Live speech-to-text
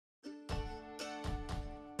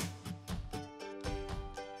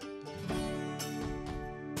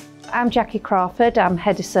I'm Jackie Crawford, I'm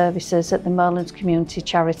Head of Services at the Moorlands Community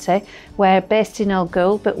Charity. We're based in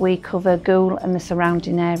Goole, but we cover Goole and the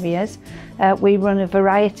surrounding areas. We run a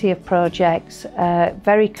variety of projects,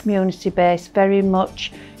 very community-based, very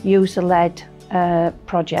much user-led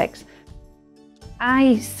projects.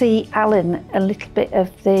 I see Alan a little bit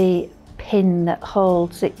of the pin that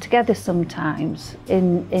holds it together sometimes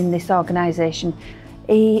in this organisation.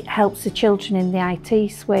 He helps the children in the IT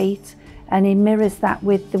suite, and he mirrors that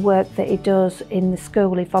with the work that he does in the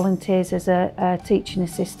school. He volunteers as a teaching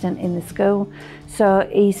assistant in the school, so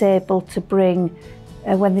he's able to bring,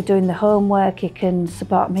 when they're doing the homework, he can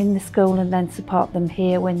support them in the school and then support them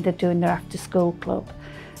here when they're doing their after school club.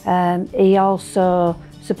 He also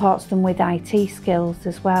supports them with IT skills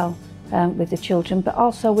as well, with the children, but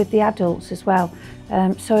also with the adults as well.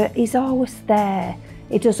 So he's always there.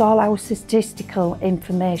 He does all our statistical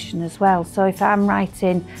information as well. So if I'm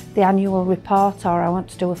writing the annual report or I want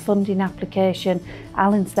to do a funding application,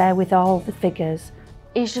 Alan's there with all the figures.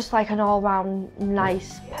 He's just like an all-round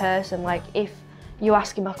nice person. Like if you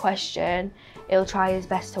ask him a question, he'll try his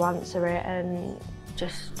best to answer it and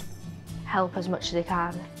just help as much as he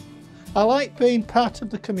can. I like being part of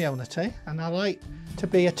the community and I like to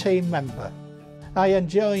be a team member. I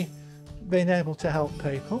enjoy being able to help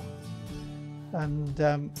people.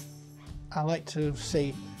 And I like to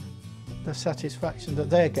see the satisfaction that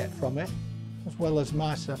they get from it, as well as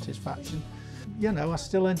my satisfaction. You know, I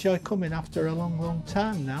still enjoy coming after a long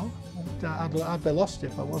time now. I'd be lost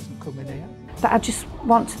if I wasn't coming here. But I just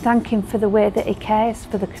want to thank him for the way that he cares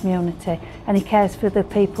for the community, and he cares for the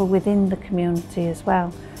people within the community as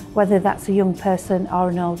well, whether that's a young person or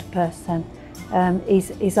an older person.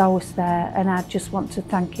 He's always there, and I just want to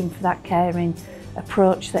thank him for that caring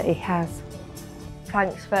approach that he has.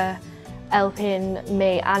 Thanks for helping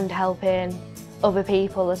me and helping other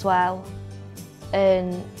people as well,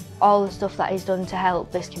 and all the stuff that he's done to help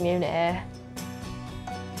this community.